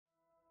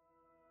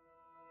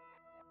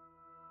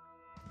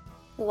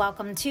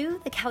Welcome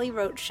to The Kelly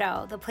Roach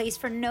Show, the place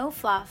for no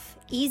fluff,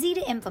 easy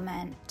to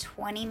implement,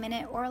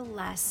 20-minute or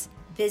less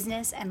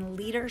business and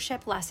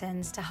leadership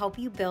lessons to help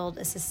you build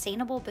a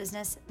sustainable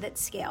business that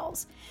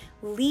scales,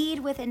 lead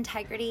with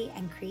integrity,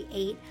 and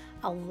create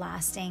a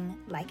lasting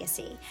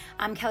legacy.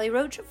 I'm Kelly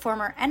Roach,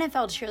 former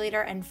NFL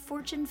cheerleader and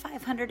Fortune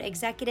 500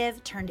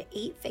 executive turned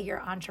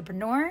 8-figure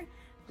entrepreneur.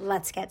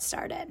 Let's get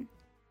started.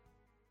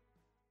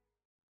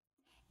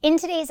 In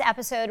today's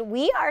episode,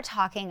 we are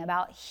talking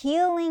about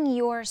healing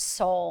your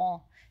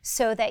soul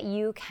so that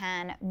you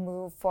can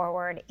move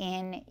forward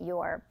in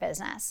your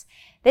business.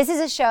 This is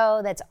a show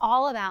that's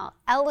all about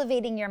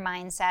elevating your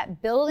mindset,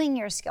 building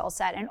your skill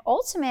set, and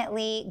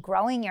ultimately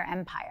growing your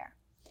empire.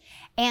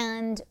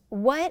 And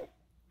what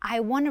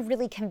I want to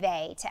really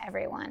convey to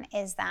everyone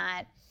is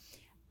that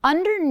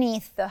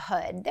underneath the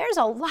hood, there's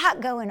a lot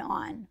going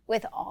on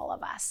with all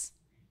of us,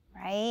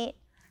 right?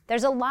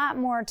 There's a lot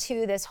more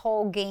to this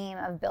whole game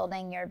of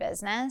building your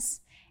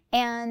business.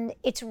 And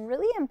it's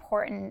really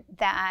important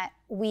that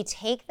we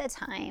take the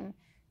time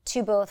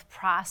to both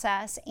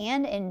process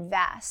and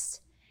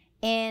invest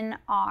in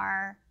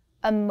our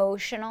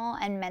emotional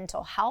and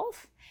mental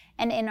health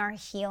and in our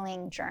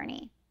healing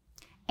journey.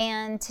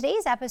 And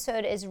today's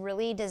episode is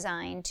really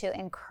designed to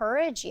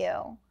encourage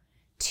you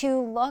to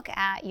look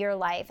at your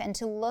life and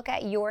to look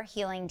at your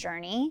healing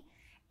journey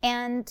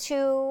and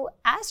to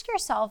ask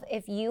yourself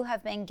if you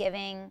have been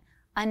giving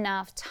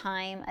enough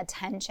time,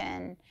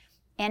 attention,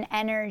 and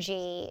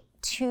energy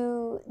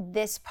to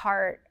this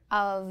part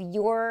of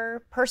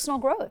your personal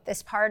growth,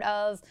 this part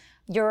of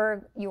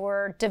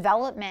your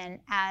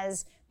development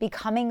as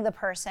becoming the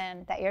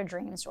person that your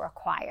dreams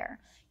require.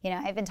 You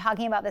know, I've been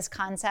talking about this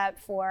concept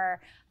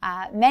for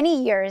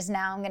many years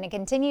now. I'm going to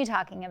continue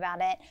talking about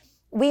it.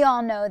 We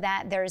all know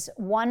that there's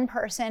one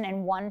person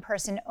and one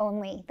person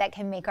only that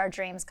can make our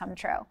dreams come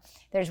true.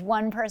 There's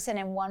one person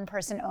and one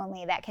person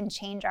only that can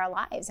change our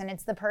lives. And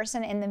it's the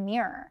person in the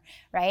mirror,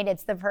 right?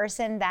 It's the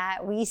person that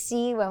we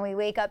see when we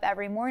wake up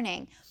every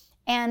morning.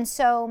 And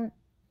so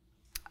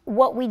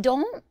what we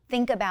don't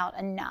think about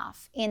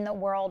enough in the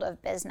world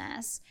of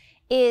business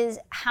is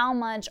how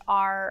much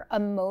our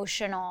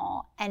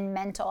emotional and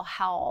mental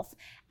health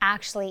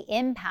actually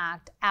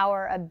impact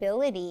our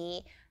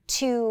ability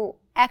to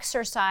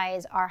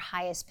exercise our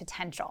highest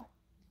potential,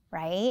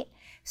 right?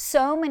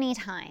 So many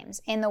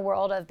times in the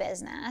world of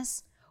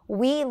business,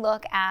 we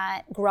look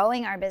at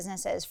growing our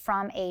businesses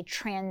from a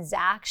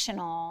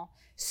transactional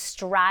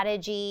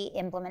strategy,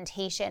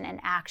 implementation,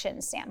 and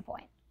action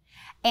standpoint.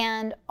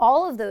 And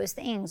all of those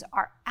things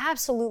are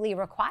absolutely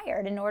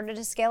required in order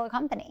to scale a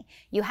company.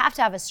 You have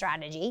to have a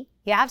strategy,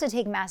 you have to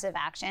take massive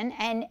action,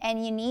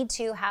 and you need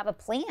to have a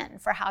plan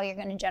for how you're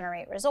going to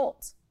generate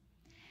results.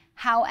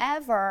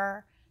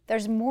 However,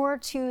 there's more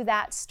to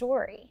that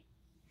story.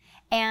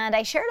 And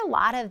I shared a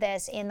lot of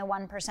this in the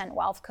 1%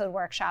 Wealth Code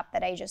workshop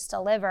that I just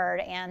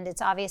delivered, and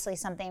it's obviously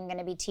something I'm going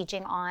to be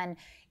teaching on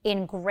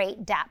in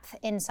great depth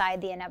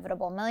inside the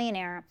Inevitable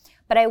Millionaire.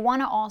 But I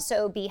want to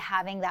also be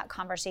having that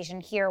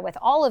conversation here with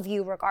all of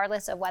you,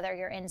 regardless of whether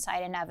you're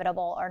inside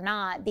Inevitable or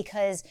not,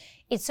 because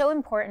it's so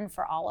important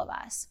for all of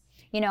us.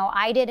 You know,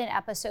 I did an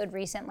episode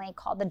recently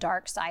called The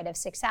Dark Side of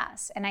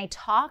Success, and I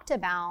talked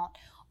about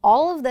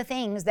all of the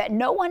things that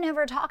no one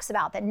ever talks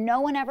about, that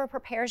no one ever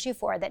prepares you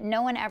for, that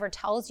no one ever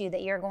tells you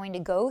that you're going to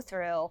go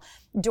through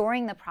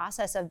during the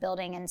process of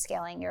building and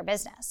scaling your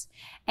business.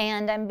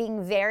 And I'm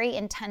being very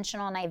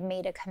intentional, and I've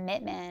made a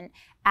commitment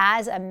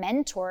as a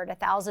mentor to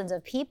thousands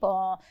of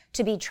people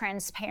to be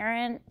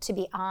transparent, to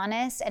be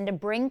honest, and to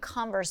bring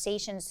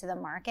conversations to the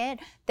market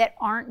that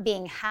aren't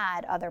being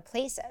had other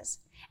places.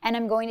 And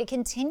I'm going to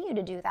continue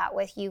to do that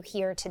with you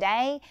here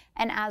today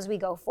and as we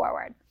go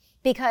forward,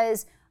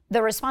 because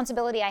the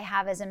responsibility I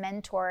have as a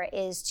mentor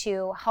is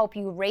to help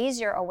you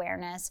raise your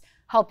awareness,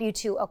 help you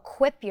to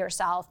equip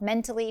yourself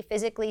mentally,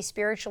 physically,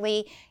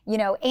 spiritually, you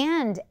know,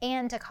 and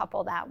to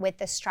couple that with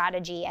the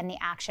strategy and the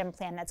action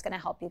plan that's going to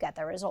help you get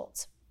the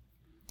results.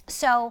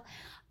 So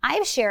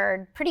I've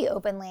shared pretty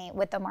openly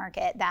with the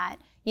market that,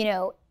 you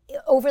know,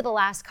 over the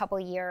last couple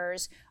of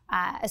years,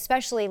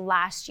 especially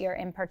last year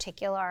in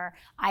particular,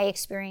 I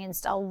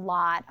experienced a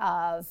lot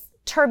of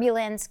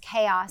turbulence,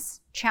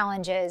 chaos,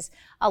 challenges,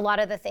 a lot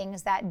of the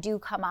things that do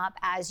come up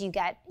as you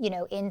get, you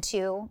know,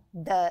 into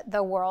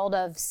the world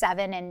of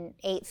 7 and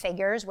 8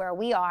 figures where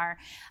we are.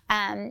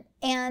 And,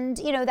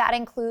 you know, that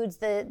includes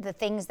the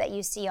things that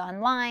you see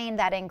online.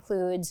 That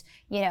includes,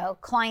 you know,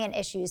 client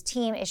issues,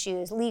 team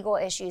issues, legal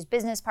issues,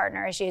 business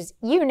partner issues,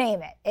 you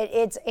name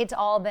it. It's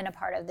all been a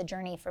part of the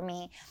journey for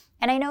me.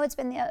 And I know it's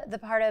been the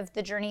part of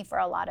the journey for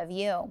a lot of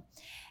you.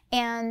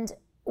 And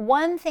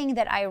one thing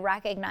that I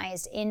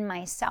recognized in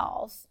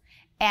myself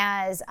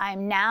as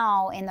I'm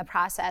now in the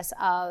process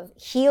of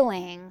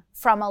healing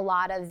from a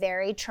lot of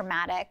very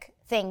traumatic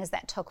things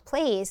that took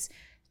place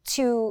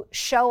to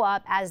show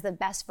up as the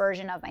best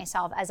version of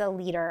myself as a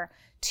leader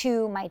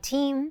to my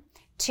team,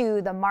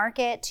 to the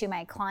market, to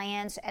my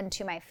clients, and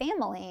to my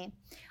family,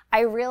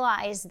 I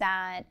realized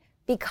that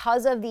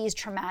because of these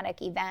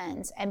traumatic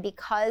events and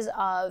because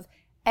of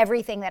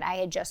everything that I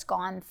had just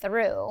gone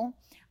through,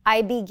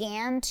 I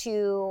began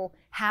to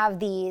have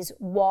these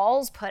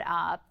walls put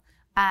up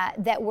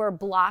that were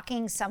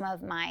blocking some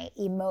of my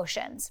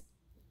emotions.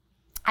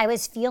 I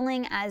was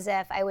feeling as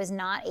if I was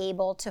not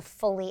able to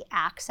fully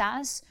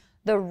access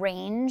the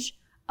range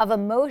of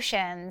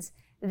emotions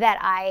that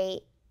I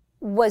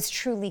was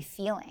truly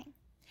feeling.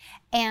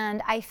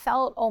 And I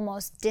felt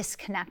almost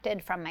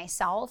disconnected from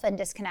myself and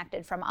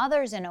disconnected from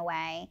others in a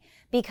way,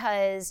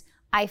 because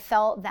I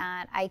felt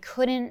that I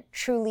couldn't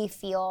truly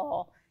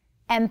feel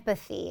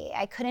empathy.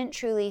 I couldn't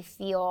truly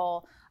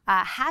feel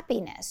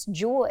happiness,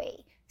 joy,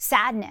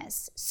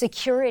 sadness,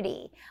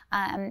 security.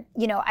 I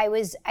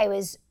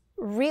was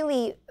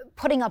really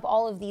putting up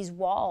all of these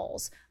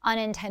walls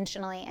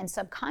unintentionally and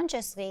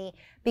subconsciously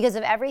because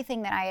of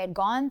everything that I had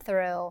gone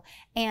through.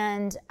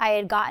 And I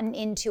had gotten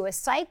into a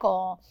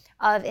cycle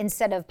of,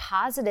 instead of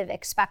positive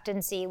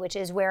expectancy, which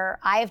is where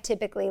I've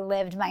typically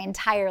lived my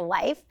entire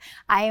life,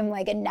 I am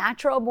like a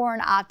natural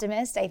born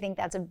optimist. I think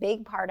that's a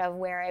big part of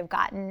where I've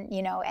gotten,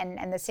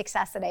 and the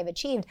success that I've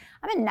achieved.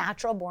 I'm a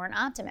natural born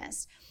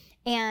optimist.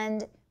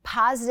 And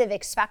positive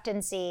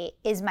expectancy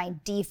is my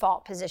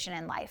default position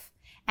in life.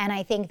 And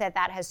I think that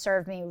has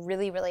served me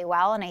really, really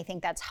well. And I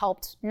think that's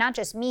helped not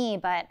just me,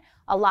 but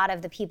a lot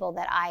of the people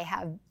that I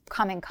have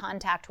come in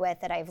contact with,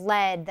 that I've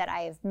led, that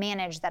I've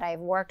managed, that I've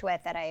worked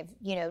with, that I've,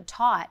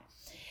 taught.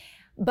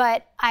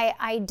 But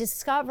I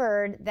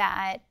discovered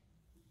that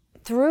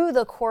through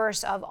the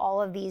course of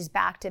all of these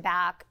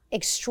back-to-back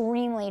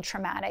extremely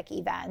traumatic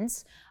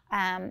events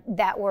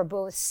that were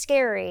both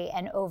scary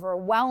and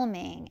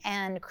overwhelming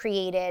and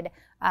created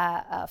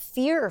a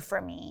fear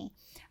for me,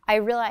 I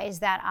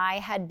realized that I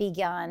had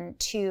begun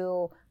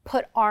to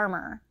put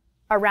armor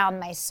around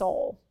my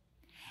soul.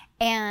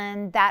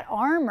 And that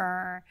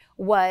armor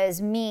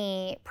was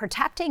me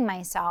protecting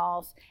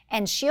myself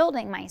and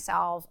shielding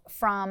myself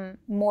from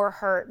more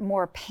hurt,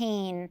 more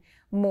pain,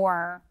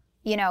 more,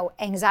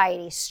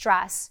 anxiety,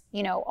 stress,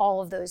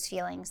 all of those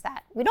feelings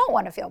that we don't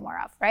want to feel more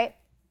of, right?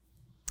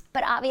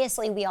 But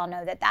obviously, we all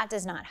know that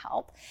does not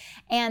help.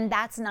 And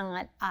that's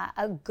not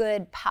a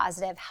good,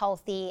 positive,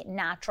 healthy,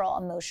 natural,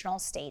 emotional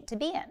state to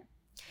be in.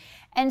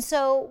 And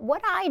so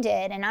what I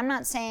did, and I'm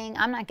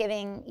not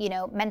giving,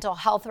 mental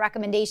health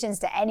recommendations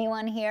to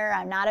anyone here.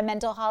 I'm not a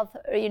mental health,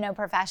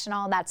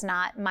 professional. That's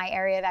not my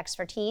area of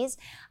expertise.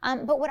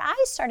 But what I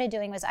started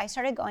doing was I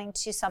started going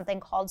to something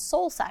called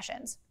soul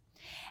sessions.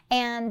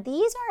 And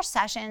these are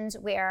sessions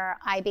where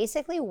I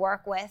basically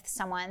work with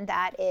someone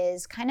that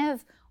is kind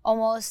of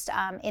almost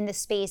in the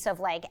space of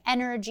like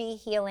energy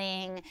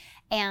healing.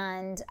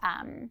 And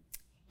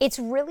it's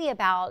really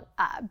about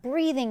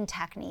breathing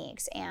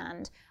techniques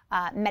and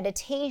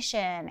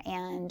meditation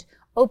and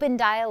open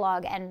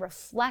dialogue and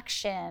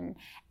reflection,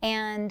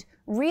 and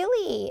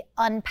really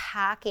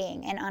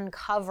unpacking and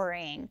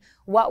uncovering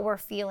what we're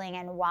feeling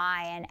and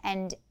why.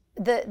 And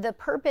the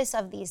purpose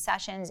of these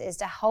sessions is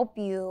to help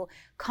you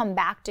come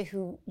back to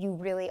who you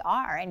really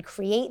are and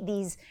create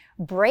these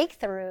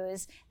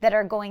breakthroughs that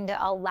are going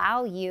to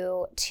allow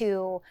you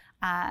to,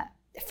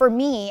 for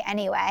me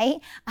anyway,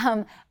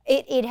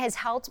 it has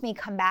helped me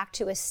come back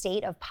to a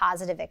state of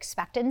positive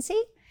expectancy.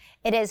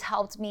 It has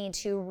helped me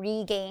to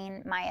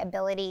regain my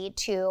ability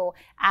to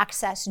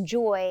access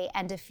joy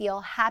and to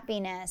feel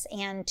happiness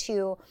and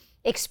to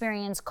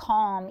experience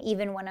calm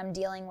even when I'm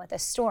dealing with a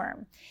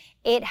storm.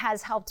 It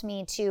has helped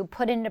me to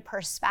put into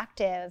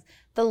perspective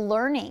the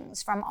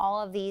learnings from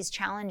all of these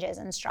challenges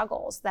and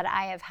struggles that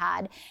I have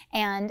had,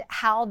 and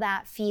how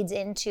that feeds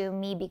into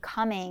me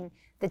becoming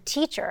the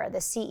teacher, the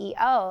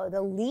CEO,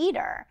 the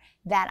leader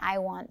that I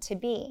want to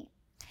be.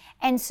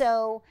 And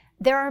so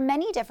there are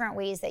many different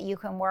ways that you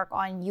can work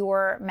on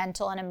your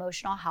mental and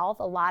emotional health.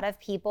 A lot of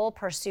people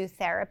pursue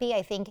therapy.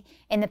 I think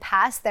in the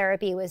past,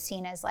 therapy was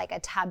seen as like a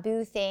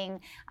taboo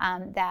thing,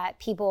 that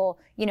people,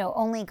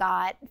 only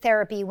got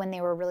therapy when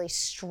they were really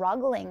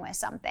struggling with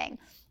something.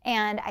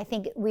 And I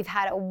think we've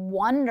had a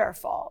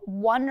wonderful,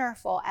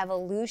 wonderful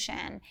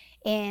evolution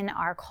in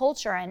our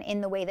culture and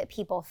in the way that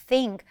people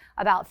think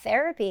about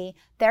therapy.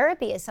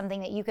 Therapy is something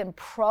that you can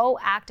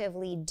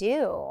proactively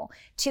do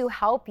to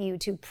help you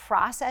to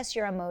process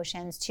your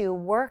emotions, to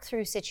work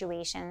through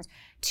situations,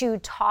 to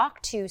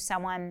talk to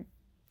someone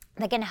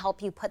that can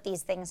help you put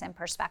these things in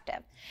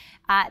perspective.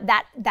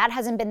 That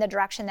hasn't been the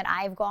direction that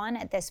I've gone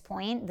at this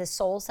point. The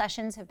soul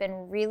sessions have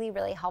been really,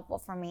 really helpful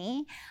for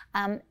me.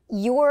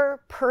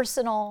 Your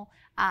personal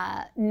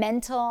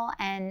mental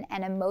and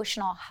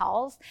emotional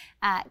health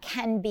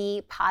can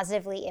be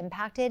positively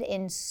impacted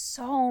in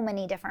so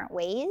many different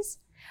ways.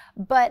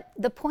 But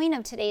the point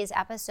of today's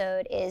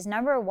episode is,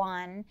 number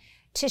one,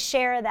 to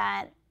share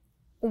that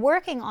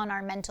working on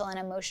our mental and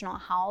emotional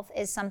health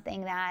is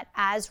something that,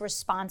 as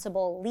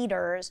responsible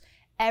leaders,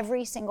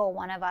 every single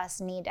one of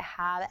us need to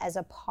have as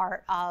a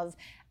part of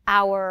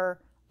our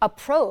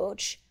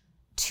approach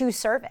to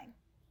serving,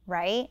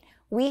 right?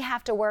 We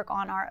have to work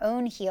on our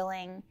own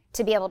healing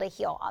to be able to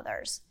heal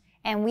others.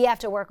 And we have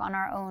to work on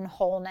our own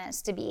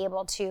wholeness to be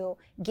able to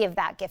give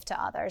that gift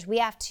to others. We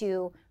have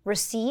to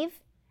receive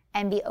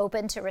and be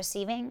open to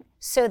receiving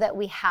so that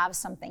we have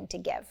something to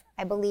give.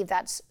 I believe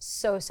that's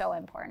so, so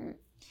important.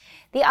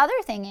 The other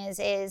thing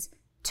is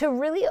to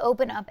really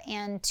open up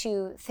and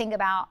to think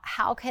about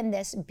how can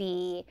this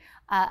be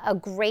a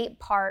great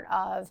part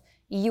of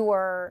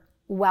your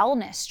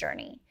wellness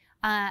journey.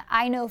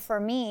 I know for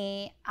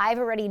me, I've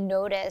already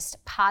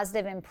noticed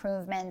positive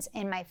improvements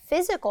in my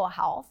physical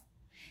health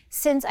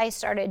since I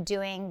started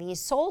doing these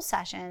soul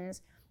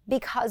sessions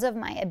because of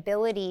my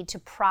ability to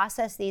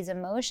process these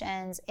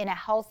emotions in a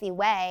healthy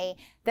way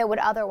that would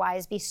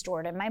otherwise be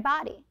stored in my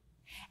body.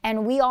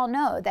 And we all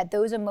know that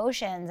those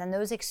emotions and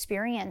those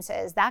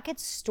experiences, that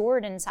gets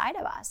stored inside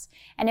of us.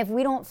 And if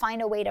we don't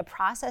find a way to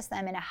process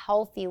them in a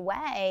healthy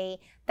way,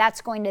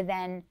 that's going to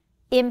then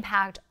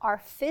impact our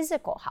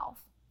physical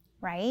health,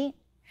 right?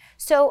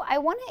 So I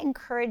want to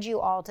encourage you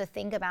all to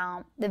think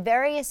about the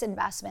various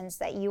investments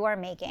that you are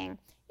making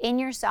in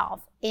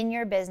yourself, in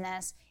your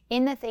business,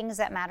 in the things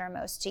that matter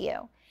most to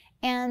you.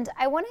 And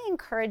I want to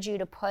encourage you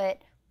to put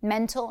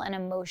mental and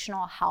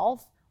emotional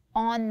health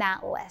on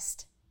that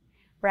list,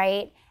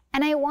 right?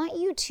 And I want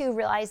you to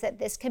realize that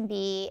this can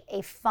be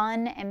a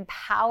fun,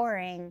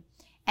 empowering,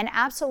 and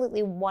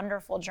absolutely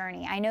wonderful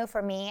journey. I know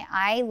for me,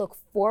 I look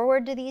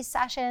forward to these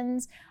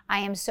sessions. I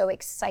am so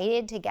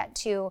excited to get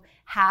to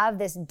have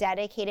this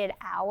dedicated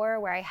hour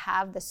where I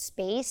have the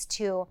space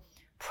to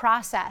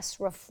process,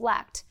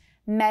 reflect,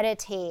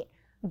 meditate,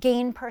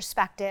 gain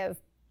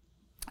perspective,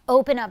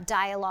 open up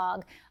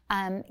dialogue,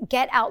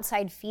 get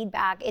outside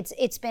feedback.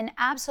 It's been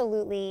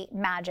absolutely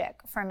magic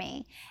for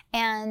me.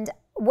 And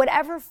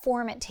whatever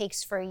form it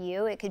takes for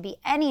you, it could be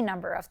any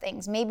number of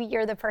things. Maybe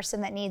you're the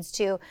person that needs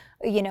to,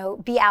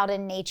 be out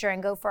in nature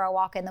and go for a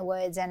walk in the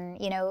woods and,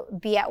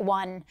 be at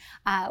one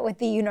with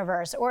the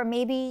universe. Or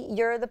maybe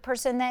you're the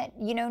person that,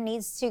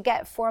 needs to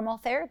get formal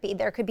therapy.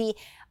 There could be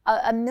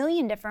a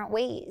million different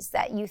ways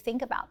that you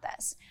think about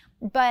this.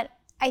 But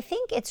I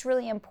think it's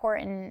really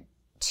important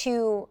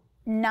to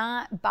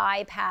not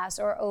bypass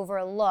or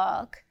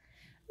overlook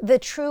the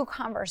true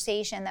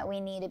conversation that we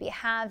need to be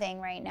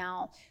having right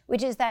now,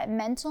 which is that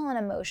mental and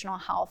emotional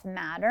health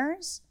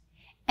matters,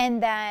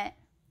 and that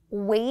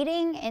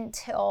waiting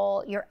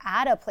until you're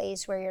at a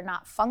place where you're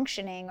not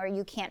functioning or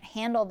you can't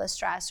handle the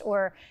stress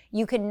or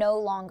you can no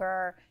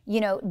longer,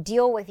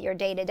 deal with your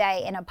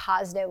day-to-day in a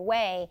positive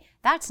way,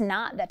 that's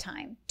not the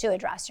time to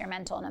address your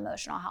mental and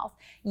emotional health.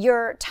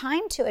 Your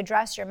time to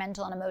address your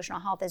mental and emotional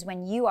health is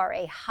when you are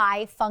a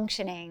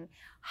high-functioning,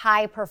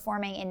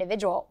 high-performing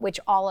individual, which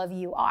all of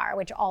you are,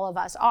 which all of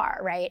us are,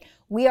 right?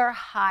 We are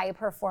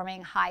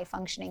high-performing,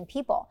 high-functioning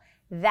people.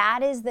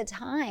 That is the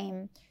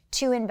time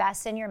to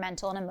invest in your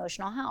mental and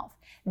emotional health.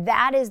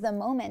 That is the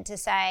moment to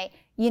say,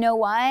 you know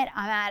what,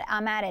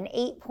 I'm at an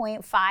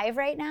 8.5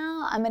 right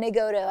now. I'm gonna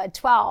go to a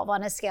 12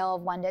 on a scale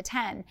of 1 to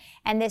 10.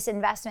 And this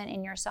investment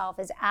in yourself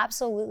is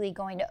absolutely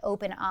going to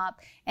open up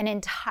an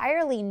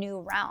entirely new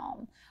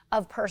realm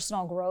of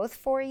personal growth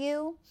for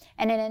you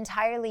and an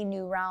entirely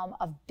new realm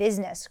of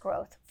business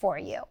growth for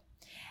you.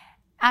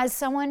 As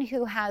someone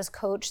who has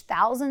coached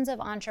thousands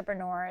of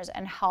entrepreneurs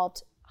and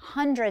helped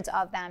hundreds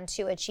of them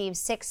to achieve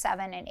 6,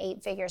 7, and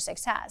 8-figure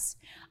success,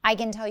 I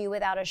can tell you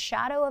without a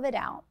shadow of a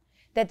doubt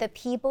that the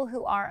people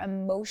who are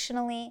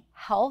emotionally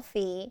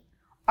healthy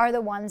are the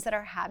ones that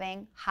are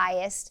having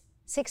highest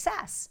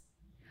success.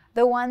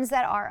 The ones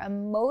that are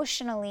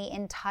emotionally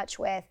in touch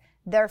with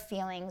their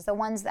feelings, the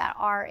ones that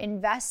are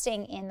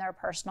investing in their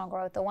personal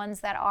growth, the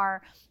ones that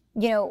are,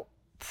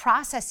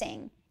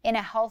 processing in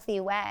a healthy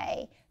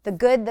way, the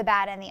good, the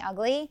bad, and the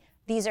ugly,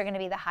 these are going to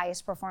be the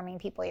highest performing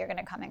people you're going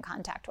to come in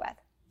contact with.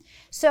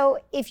 So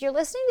if you're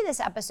listening to this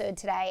episode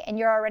today and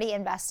you're already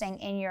investing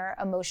in your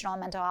emotional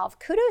and mental health,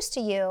 kudos to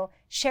you.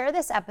 Share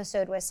this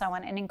episode with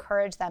someone and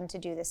encourage them to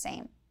do the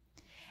same.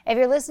 If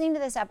you're listening to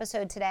this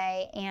episode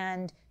today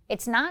and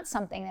it's not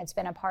something that's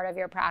been a part of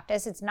your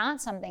practice, it's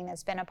not something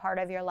that's been a part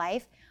of your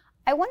life,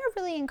 I want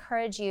to really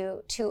encourage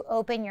you to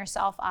open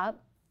yourself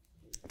up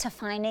to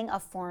finding a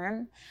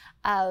form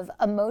of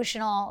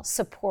emotional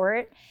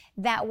support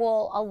that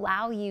will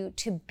allow you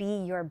to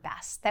be your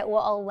best, that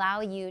will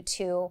allow you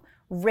to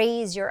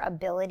raise your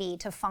ability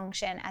to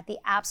function at the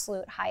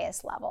absolute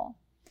highest level.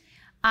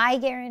 I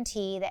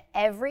guarantee that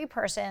every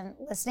person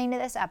listening to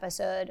this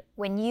episode,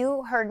 when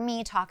you heard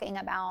me talking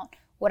about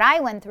what I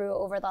went through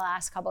over the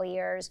last couple of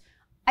years,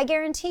 I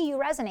guarantee you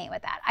resonate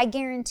with that. I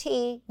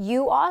guarantee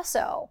you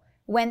also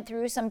went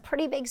through some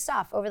pretty big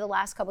stuff over the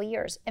last couple of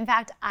years. In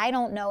fact, I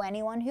don't know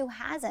anyone who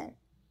hasn't.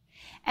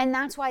 And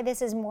that's why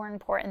this is more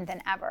important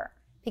than ever,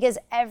 because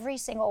every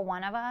single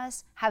one of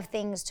us have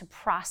things to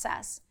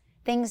process,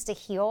 things to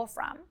heal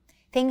from,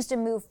 things to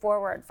move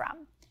forward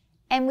from.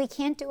 And we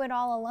can't do it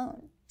all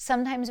alone.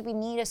 Sometimes we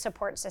need a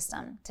support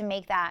system to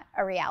make that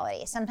a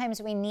reality.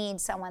 Sometimes we need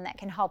someone that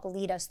can help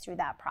lead us through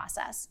that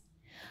process.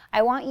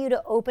 I want you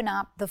to open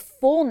up the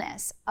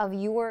fullness of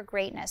your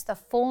greatness, the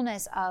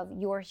fullness of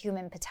your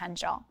human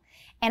potential.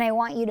 And I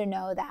want you to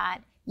know that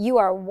you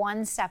are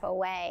one step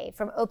away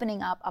from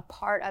opening up a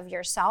part of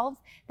yourself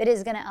that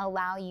is going to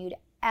allow you to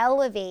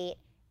elevate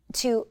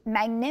to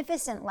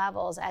magnificent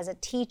levels as a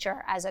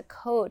teacher, as a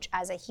coach,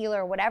 as a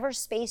healer, whatever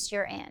space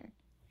you're in.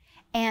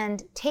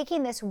 And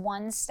taking this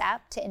one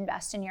step to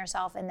invest in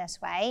yourself in this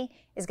way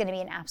is going to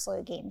be an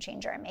absolute game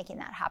changer in making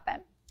that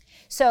happen.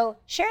 So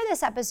share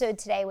this episode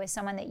today with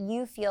someone that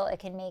you feel it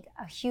can make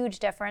a huge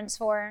difference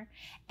for,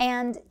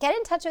 and get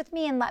in touch with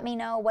me and let me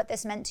know what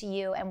this meant to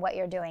you and what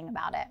you're doing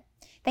about it.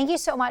 Thank you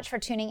so much for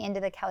tuning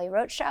into The Kelly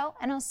Roach Show,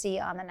 and I'll see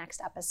you on the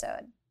next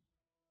episode.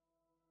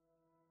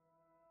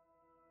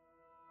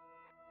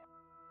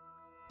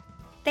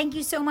 Thank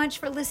you so much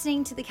for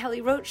listening to The Kelly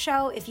Roach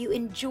Show. If you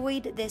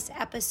enjoyed this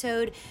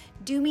episode,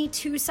 do me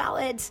two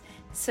solids.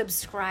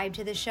 Subscribe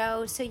to the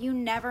show so you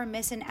never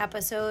miss an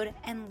episode,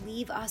 and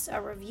leave us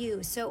a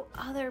review so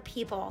other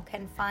people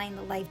can find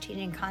the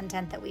life-changing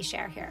content that we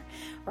share here.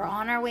 We're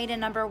on our way to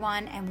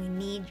 #1, and we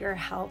need your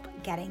help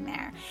getting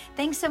there.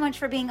 Thanks so much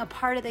for being a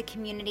part of the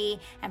community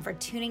and for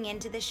tuning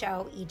into the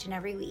show each and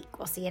every week.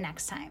 We'll see you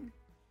next time.